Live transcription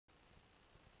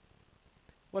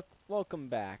Welcome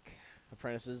back,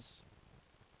 apprentices.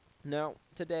 Now,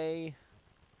 today,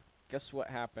 guess what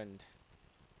happened?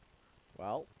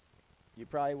 Well, you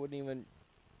probably wouldn't even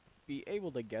be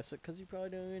able to guess it because you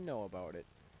probably don't even know about it.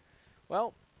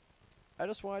 Well, I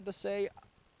just wanted to say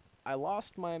I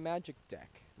lost my magic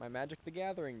deck, my Magic the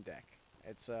Gathering deck.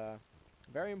 It's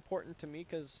very important to me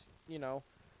because, you know,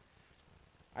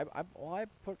 I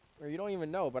put, or you don't even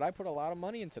know, but I put a lot of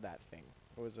money into that thing.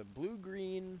 It was a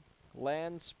blue-green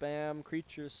land spam,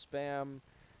 creature spam,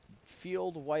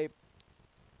 field wipe,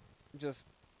 just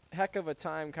heck of a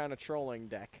time kind of trolling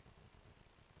deck.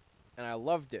 And I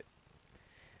loved it.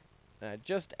 And I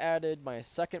just added my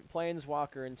second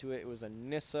planeswalker into it. It was a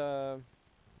Nissa,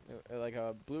 like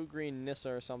a blue-green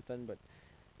Nissa or something, but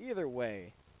either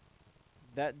way,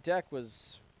 that deck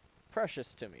was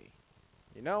precious to me,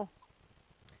 you know?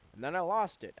 And then I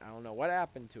lost it. I don't know what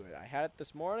happened to it. I had it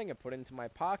this morning, I put it into my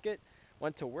pocket,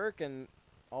 went to work, and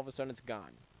all of a sudden it's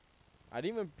gone. I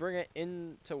didn't even bring it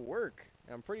into work.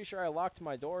 And I'm pretty sure I locked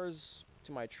my doors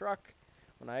to my truck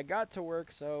when I got to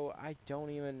work, so I don't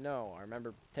even know. I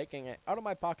remember taking it out of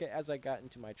my pocket as I got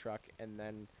into my truck, and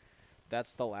then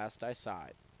that's the last I saw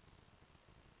it.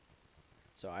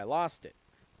 So I lost it.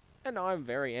 And now I'm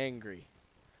very angry.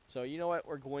 So you know what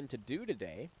we're going to do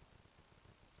today?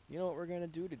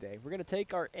 We're going to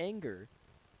take our anger.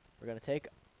 We're going to take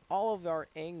all of our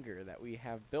anger that we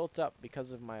have built up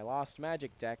because of my lost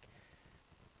magic deck,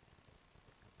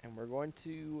 and we're going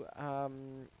to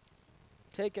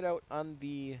take it out on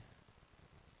the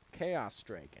Chaos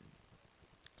Dragon.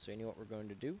 So you know what we're going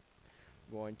to do?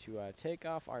 We're going to take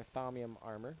off our Thaumium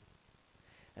armor,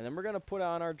 and then we're going to put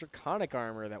on our Draconic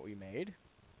armor that we made,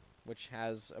 which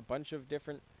has a bunch of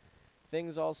different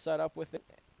things all set up with it.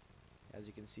 As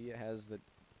you can see, it has the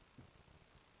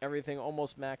everything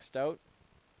almost maxed out.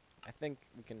 I think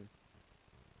we can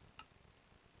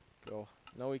go.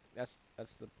 No, that's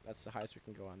the highest we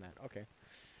can go on that. Okay.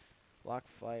 Lock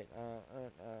flight.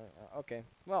 Okay.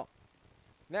 Well,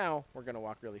 now we're gonna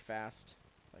walk really fast.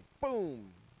 Like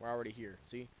boom, we're already here.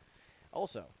 See.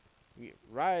 Also, we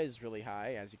rise really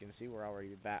high. As you can see, we're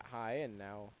already that high, and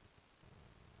now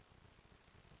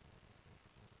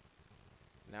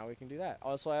we can do that.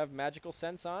 Also, I have magical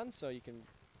sense on, so you can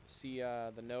see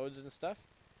the nodes and stuff.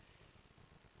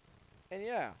 And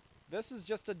yeah, this is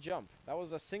just a jump. That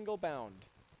was a single bound.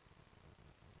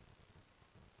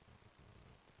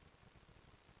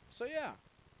 So yeah,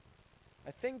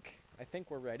 I think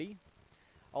we're ready.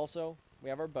 Also, we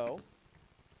have our bow.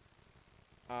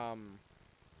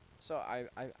 So I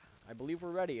believe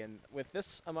we're ready, and with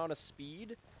this amount of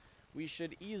speed, we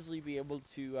should easily be able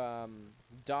to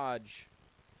dodge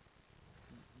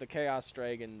the Chaos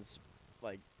Dragons,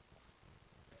 like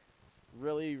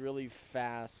really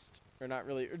fast, or not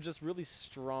really, or just really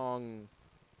strong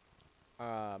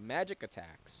magic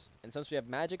attacks. And since we have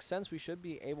magic sense, we should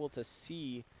be able to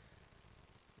see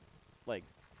like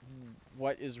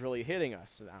what is really hitting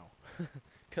us now.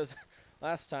 Because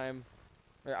last time,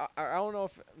 I don't know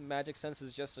if magic sense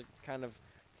is just a kind of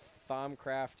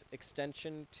Thaumcraft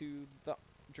extension to the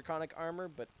Draconic armor,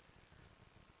 but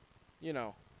you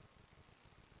know,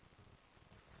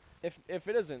 if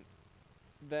it isn't,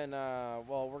 then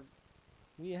well,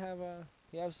 we have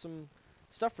some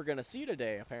stuff we're gonna see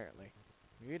today. Apparently,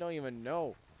 we don't even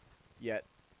know yet.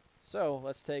 So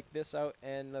let's take this out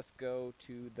and let's go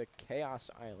to the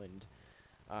Chaos Island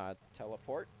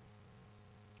teleport.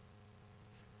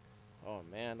 Oh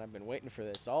man, I've been waiting for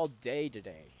this all day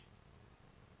today.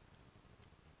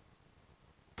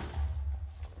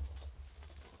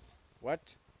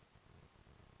 What?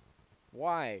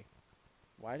 Why?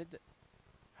 Why did the...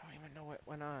 I don't even know what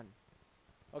went on.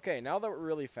 Okay, now that we're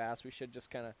really fast, we should just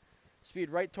kind of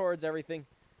speed right towards everything.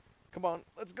 Come on,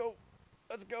 let's go.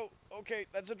 Let's go. Okay,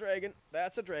 that's a dragon.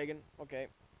 That's a dragon. Okay.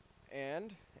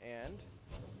 And...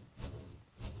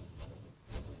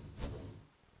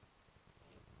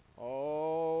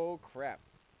 Oh, crap.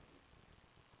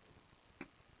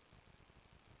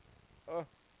 Oh.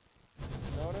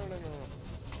 No.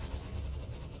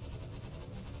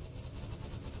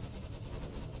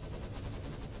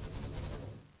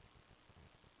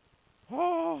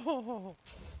 Oh.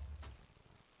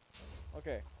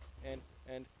 Okay. And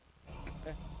eh,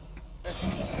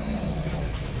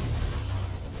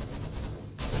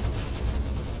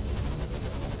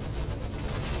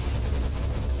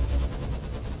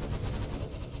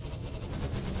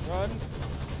 run.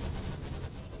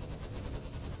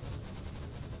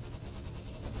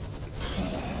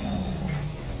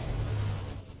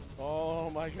 Oh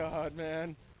my god,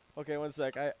 man. Okay, one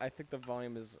sec. I think the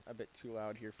volume is a bit too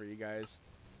loud here for you guys.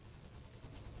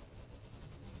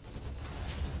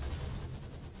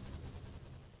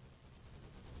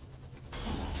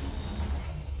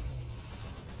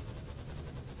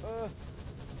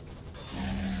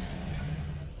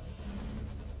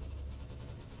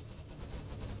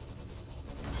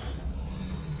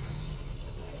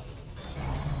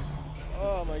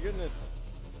 goodness.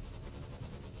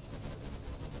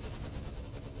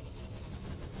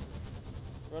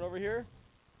 Run over here.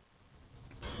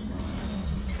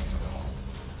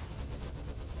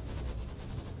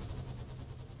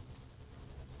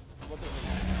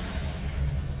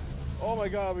 Oh my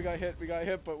god, we got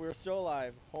hit, but we're still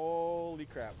alive. Holy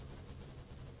crap.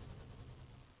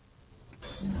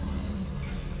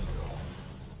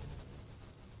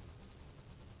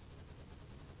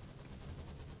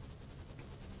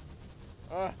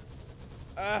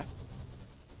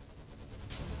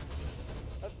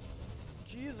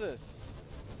 Jesus.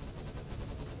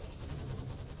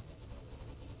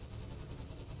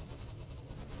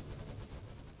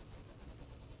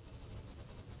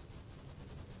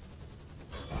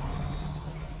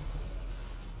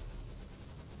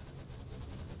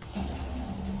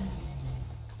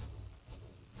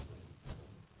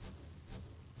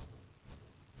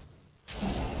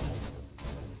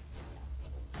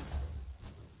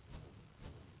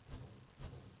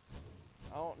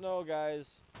 I don't know,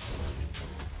 guys.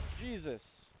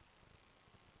 Jesus.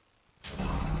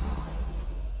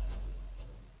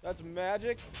 That's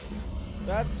magic?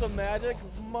 That's the magic?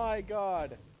 My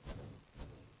god.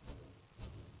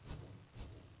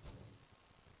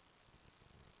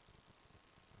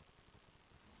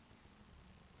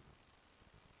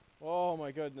 Oh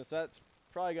my goodness, that's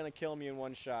probably gonna kill me in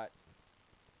one shot.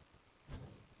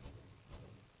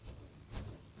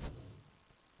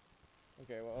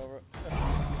 Okay, well, over.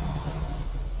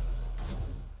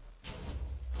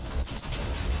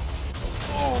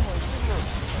 Oh my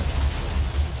goodness!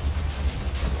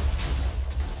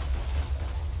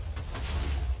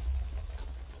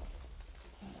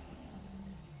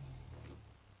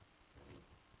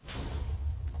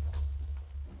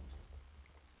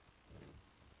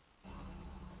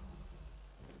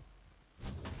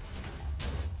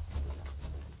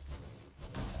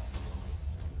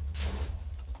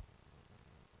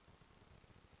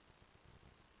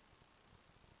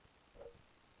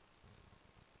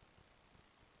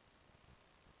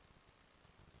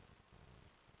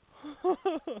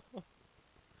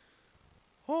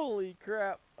 Holy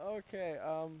crap. Okay,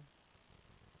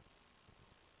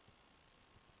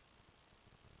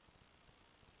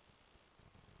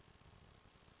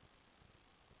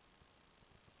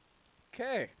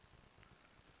 okay.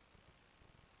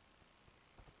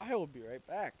 I will be right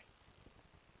back.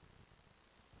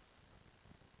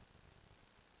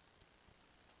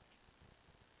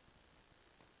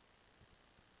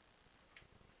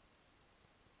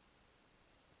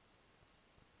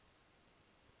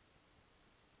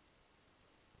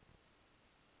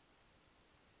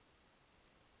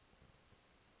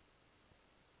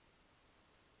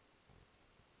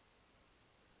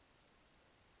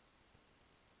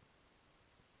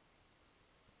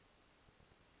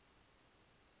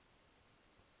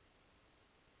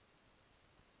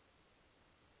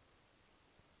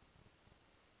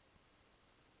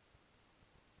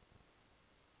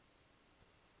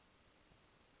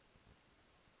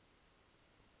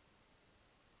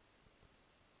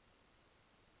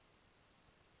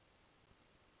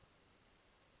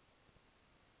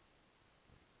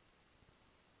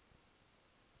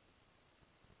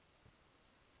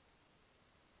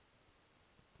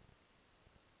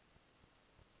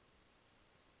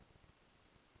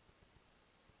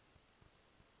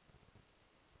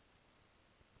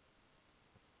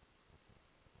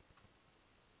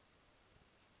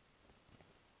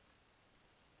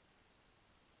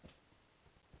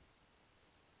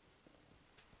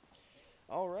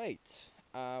 All right.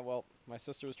 Well, my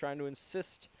sister was trying to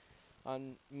insist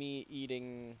on me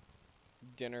eating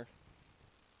dinner,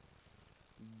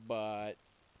 but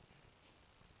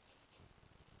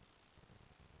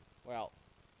well,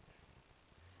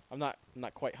 I'm not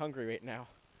quite hungry right now.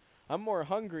 I'm more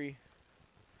hungry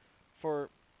for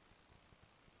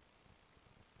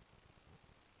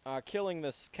killing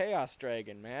this chaos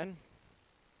dragon, man.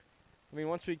 I mean,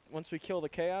 once we kill the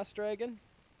chaos dragon,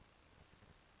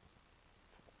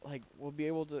 like, we'll be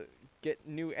able to get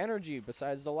new energy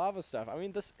besides the lava stuff. I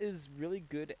mean, this is really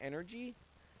good energy.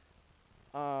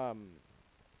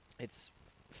 It's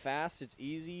fast, it's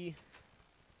easy.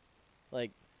 Like,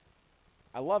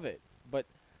 I love it, but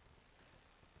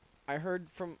I heard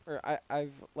from, or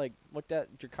I've like looked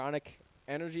at draconic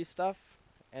energy stuff,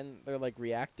 and they're like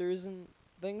reactors and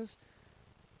things.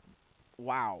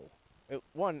 Wow.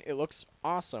 One, it looks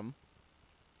awesome.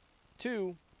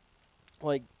 Two,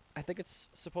 like, I think it's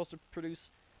supposed to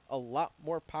produce a lot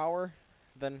more power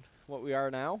than what we are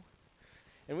now.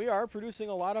 And we are producing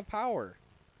a lot of power.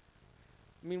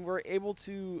 I mean, we're able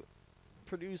to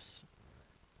produce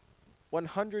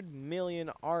 100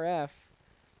 million RF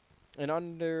in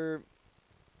under,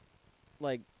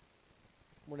 like,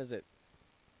 what is it?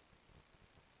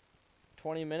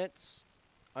 20 minutes?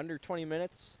 Under 20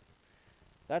 minutes?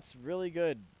 That's really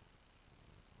good.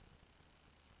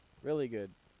 Really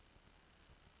good.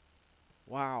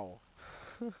 Wow.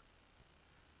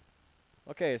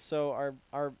 Okay, so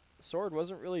our sword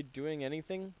wasn't really doing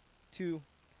anything to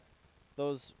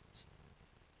those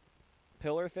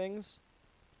pillar things.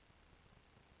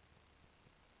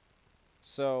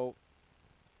 So,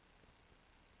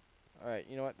 all right,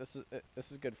 you know what? This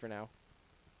is good for now.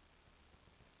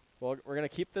 Well, we're going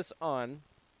to keep this on.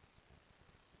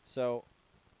 So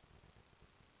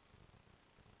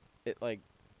it like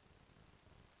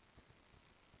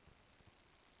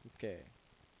okay.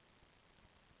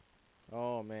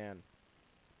 Oh man.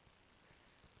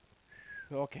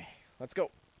 Okay, let's go.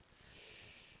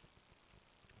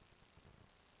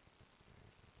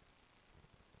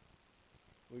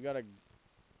 We gotta.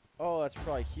 Oh, that's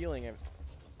probably healing him.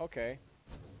 Okay.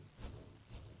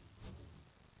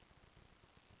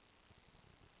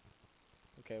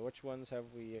 Okay, which ones have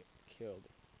we killed?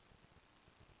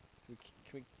 Can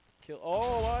we kill?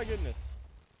 Oh my goodness.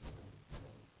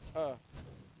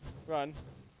 Run.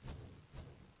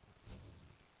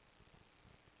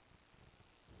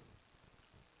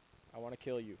 I want to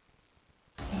kill you.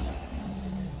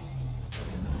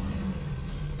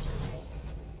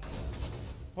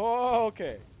 Oh,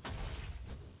 okay.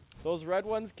 Those red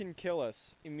ones can kill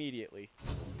us immediately.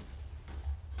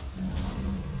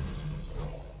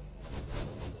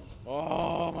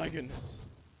 Oh my goodness.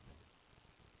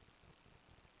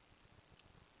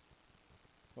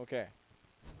 Okay.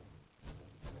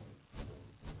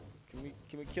 Can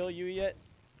we kill you yet?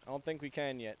 I don't think we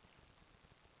can yet.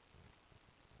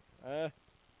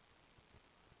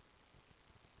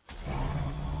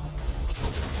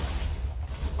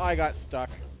 I got stuck.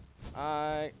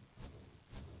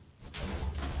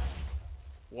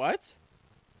 What?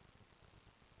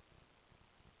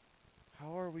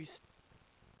 How are we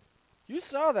You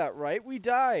saw that, right? We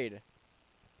died.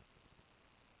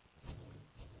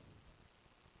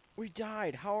 We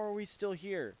died. How are we still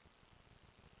here?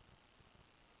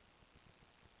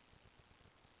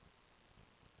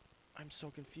 I'm so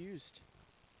confused.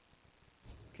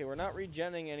 Okay, we're not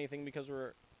regenning anything because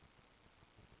we're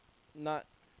not...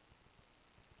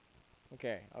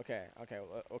 Okay,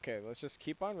 let's just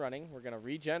keep on running. We're gonna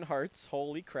regen hearts.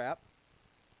 Holy crap.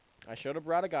 I should have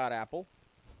brought a god apple.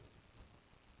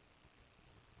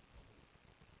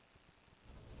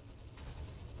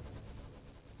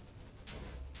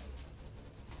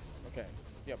 Okay,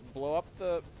 yep, blow up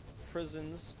the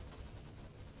prisons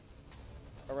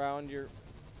around your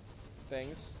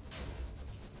things.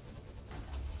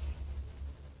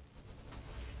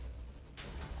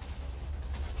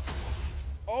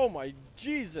 Oh my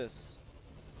Jesus!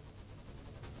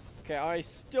 Okay, I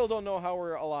still don't know how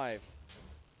we're alive.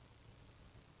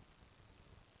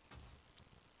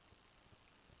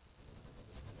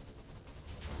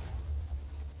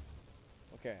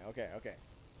 Okay.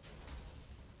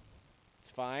 It's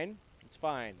fine. It's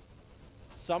fine.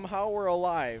 Somehow we're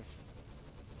alive.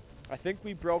 I think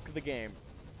we broke the game.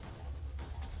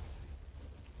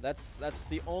 That's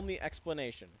the only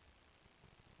explanation.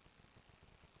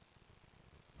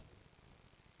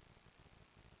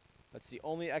 That's the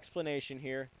only explanation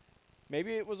here.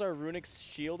 Maybe it was our runic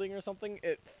shielding or something.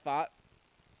 It thought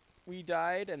we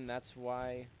died, and that's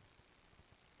why...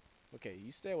 Okay,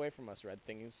 you stay away from us, red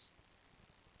things.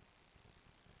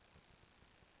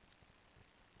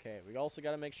 Okay, we also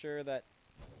got to make sure that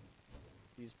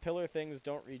these pillar things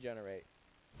don't regenerate.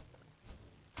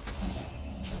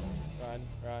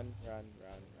 Run.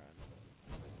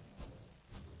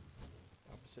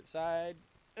 Opposite side.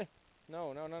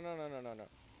 No.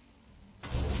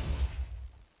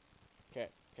 Okay.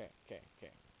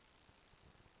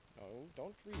 Oh,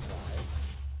 don't revive.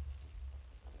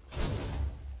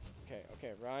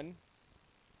 Okay, run.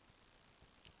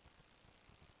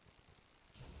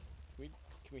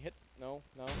 Can we hit? No,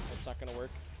 it's not gonna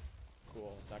work.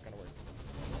 Cool, it's not gonna work.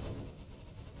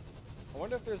 I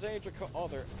wonder if there's any I think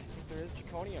there is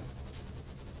draconium.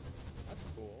 That's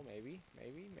cool, maybe.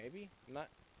 I'm not...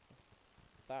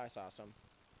 Thought I saw some.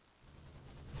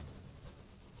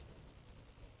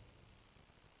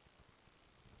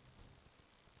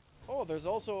 Oh, there's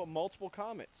also multiple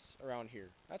comets around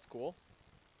here. That's cool.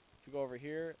 If we go over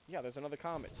here, yeah, there's another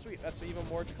comet. Sweet, that's even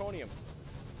more draconium.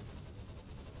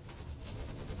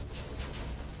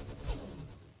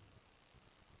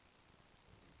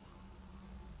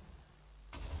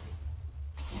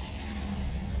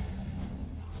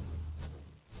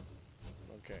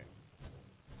 Okay.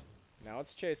 Now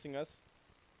it's chasing us.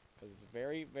 Because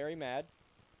very, very mad.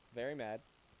 Very mad.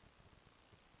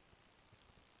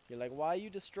 You're like, why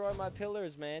you destroy my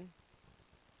pillars, man?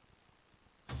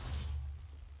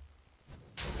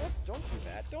 What? Don't do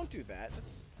that. Don't do that.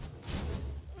 That's...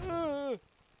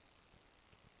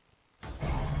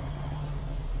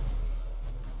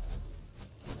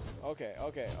 Okay,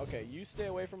 okay, okay. You stay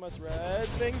away from us, red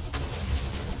things.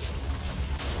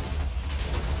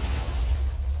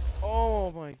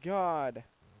 Oh my god.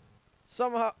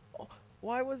 Somehow...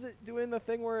 Why was it doing the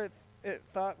thing where it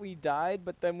thought we died,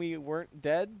 but then we weren't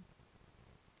dead?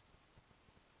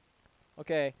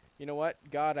 Okay, you know what?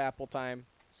 God apple time.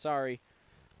 Sorry.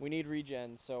 We need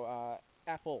regen, so,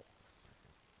 apple.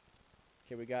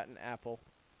 Okay, we got an apple.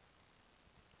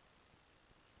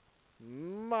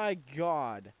 My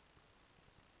god.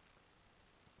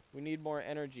 We need more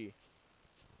energy.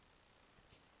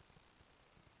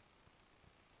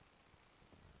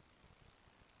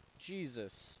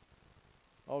 Jesus.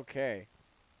 Okay.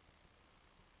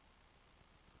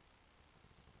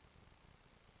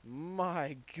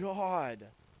 My god.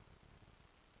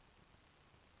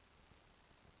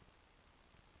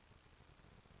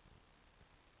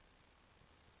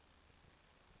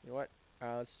 You know what?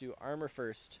 Let's do armor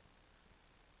first.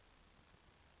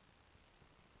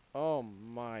 Oh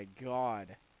my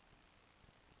god.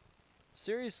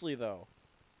 Seriously though.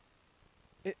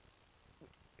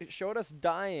 It showed us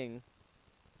dying.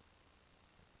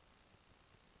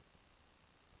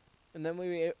 And then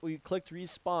we clicked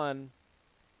respawn,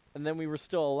 and then we were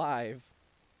still alive.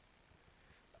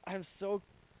 I'm so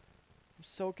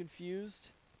confused.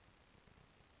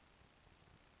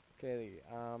 Okay,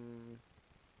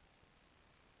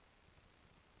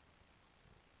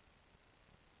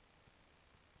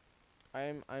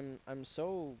 I'm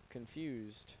so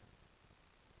confused.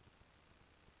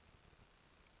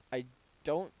 I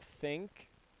don't think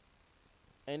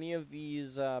any of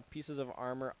these pieces of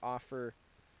armor offer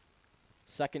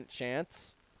second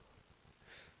chance.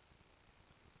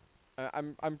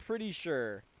 I'm pretty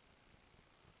sure.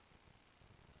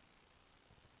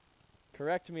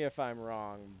 Correct me if I'm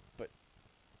wrong, but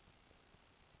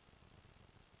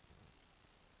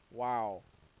wow.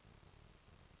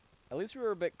 At least we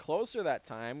were a bit closer that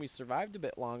time. We survived a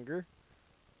bit longer.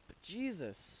 But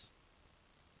Jesus.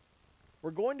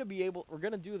 We're going to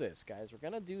do this, guys. We're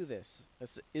going to do this.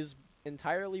 This is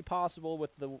entirely possible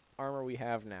with the armor we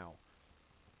have now.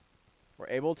 We're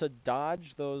able to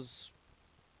dodge those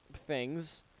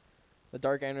things, the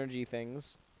dark energy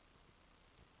things.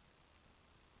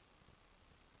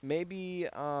 Maybe,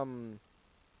 I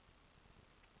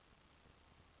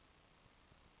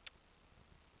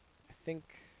think,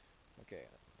 okay,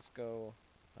 let's go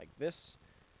like this.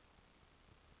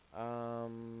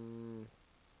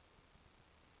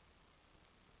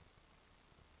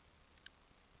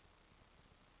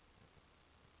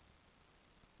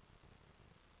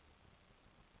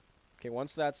 Okay,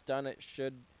 once that's done, it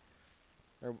should,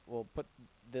 or we'll put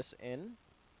this in.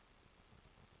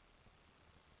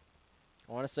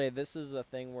 I want to say this is the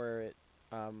thing where it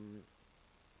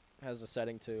has a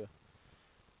setting to,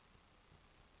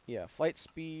 yeah, flight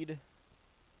speed,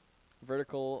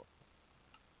 vertical.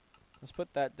 Let's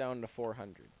put that down to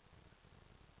 400.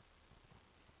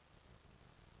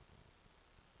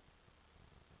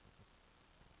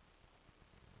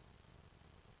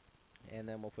 And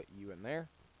then we'll put you in there.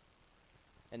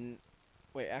 And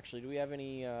wait, actually, do we have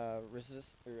any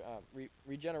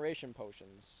regeneration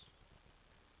potions?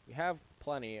 We have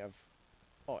plenty of.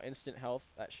 Oh, instant health.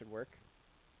 That should work.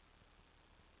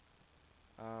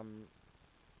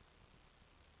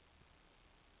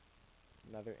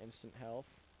 Another instant health.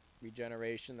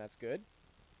 Regeneration. That's good.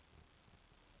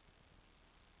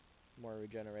 More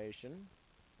regeneration.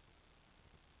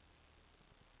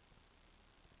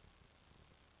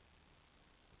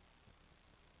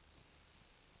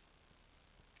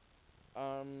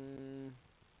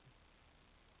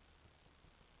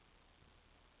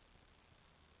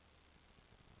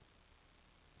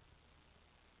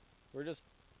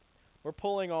 We're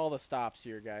pulling all the stops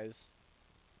here, guys.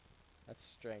 That's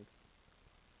strength.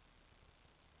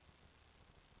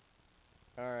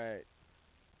 Alright.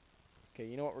 Okay,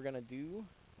 you know what we're gonna do?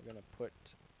 We're gonna put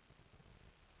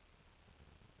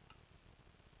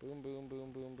boom, boom,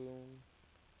 boom, boom, boom.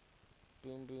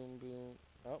 Boom, boom, boom.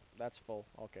 Oh, that's full.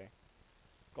 Okay.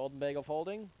 Golden bag of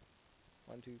holding.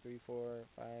 1, 2, 3, 4,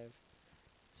 5,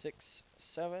 6,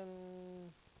 7.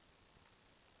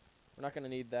 We're not gonna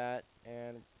need that,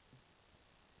 and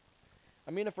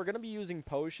I mean, if we're gonna be using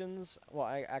potions,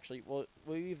 well, we'll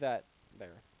leave that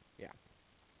there. Yeah.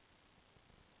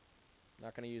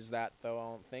 Not gonna use that though. I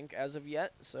don't think as of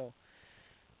yet. So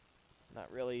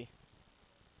not really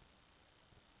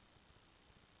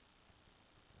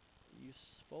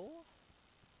useful.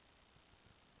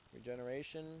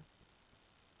 Regeneration,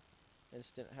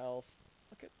 instant health.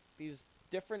 Look at these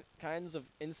different kinds of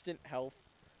instant health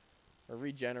or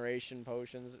regeneration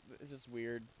potions. It's just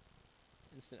weird.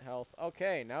 Instant health.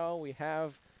 Okay, now we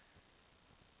have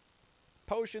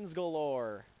potions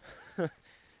galore.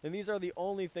 And these are the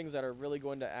only things that are really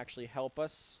going to actually help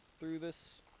us through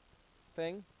this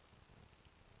thing.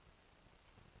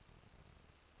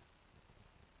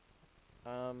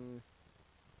 And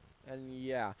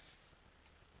yeah.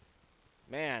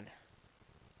 Man.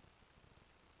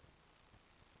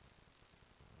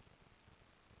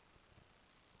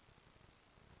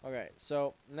 Okay,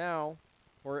 so now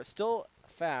we're still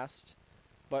fast,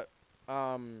 but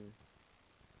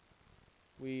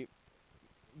we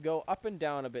go up and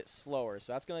down a bit slower.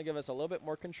 So that's going to give us a little bit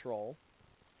more control.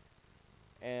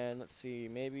 And let's see,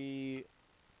 maybe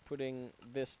putting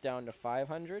this down to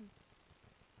 500.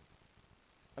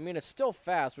 I mean, it's still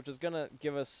fast, which is going to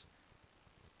give us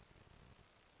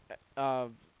a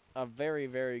very,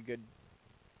 very good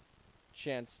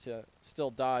chance to still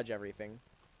dodge everything.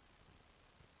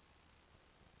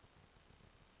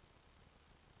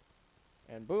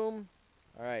 And boom.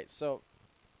 Alright, so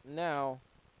now,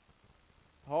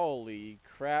 holy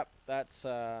crap, that's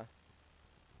not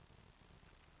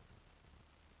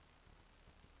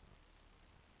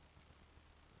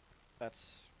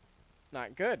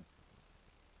good.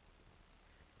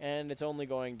 And it's only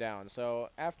going down. So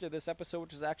after this episode,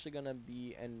 which is actually going to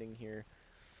be ending here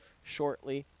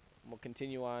shortly, we'll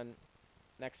continue on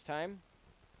next time.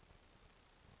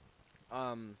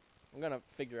 I'm going to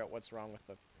figure out what's wrong with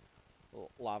the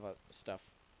lava stuff,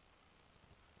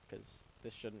 because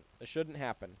this shouldn't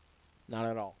happen. Not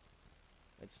at all.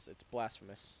 It's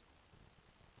blasphemous.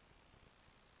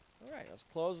 Alright, let's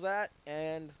close that,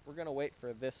 and we're going to wait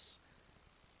for this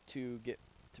to get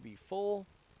to be full.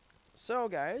 So,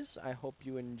 guys, I hope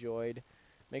you enjoyed.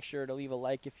 Make sure to leave a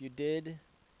like if you did.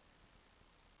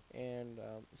 And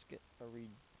let's get a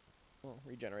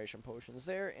regeneration potions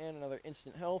there, and another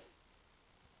instant health.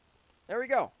 There we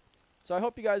go. So I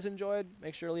hope you guys enjoyed.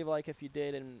 Make sure to leave a like if you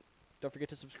did, and don't forget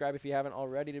to subscribe if you haven't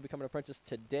already to become an apprentice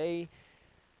today,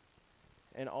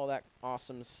 and all that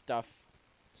awesome stuff.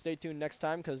 Stay tuned next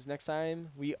time, because next time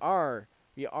we are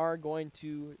going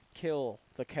to kill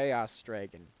the Chaos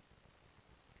Dragon.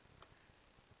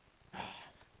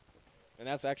 And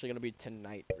that's actually going to be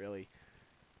tonight, really.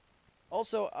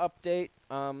 Also, update,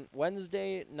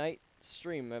 Wednesday night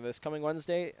stream. This coming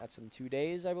Wednesday, that's in 2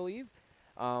 days, I believe.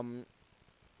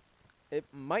 It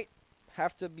might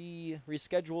have to be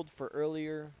rescheduled for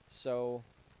earlier, so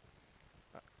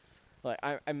like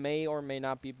I may or may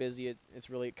not be busy. It's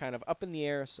really kind of up in the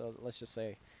air, so let's just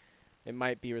say it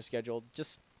might be rescheduled.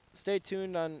 Just stay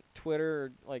tuned on Twitter,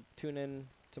 or like tune in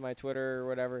to my Twitter or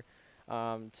whatever,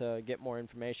 to get more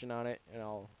information on it, and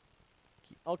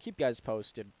I'll keep you guys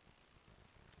posted.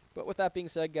 But with that being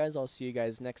said, guys, I'll see you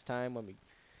guys next time when we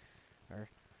are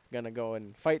gonna go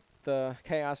and fight the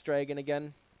Chaos Dragon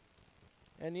again.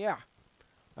 And yeah,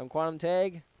 I'm Quantum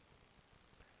Tag,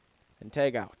 and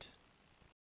Tag out.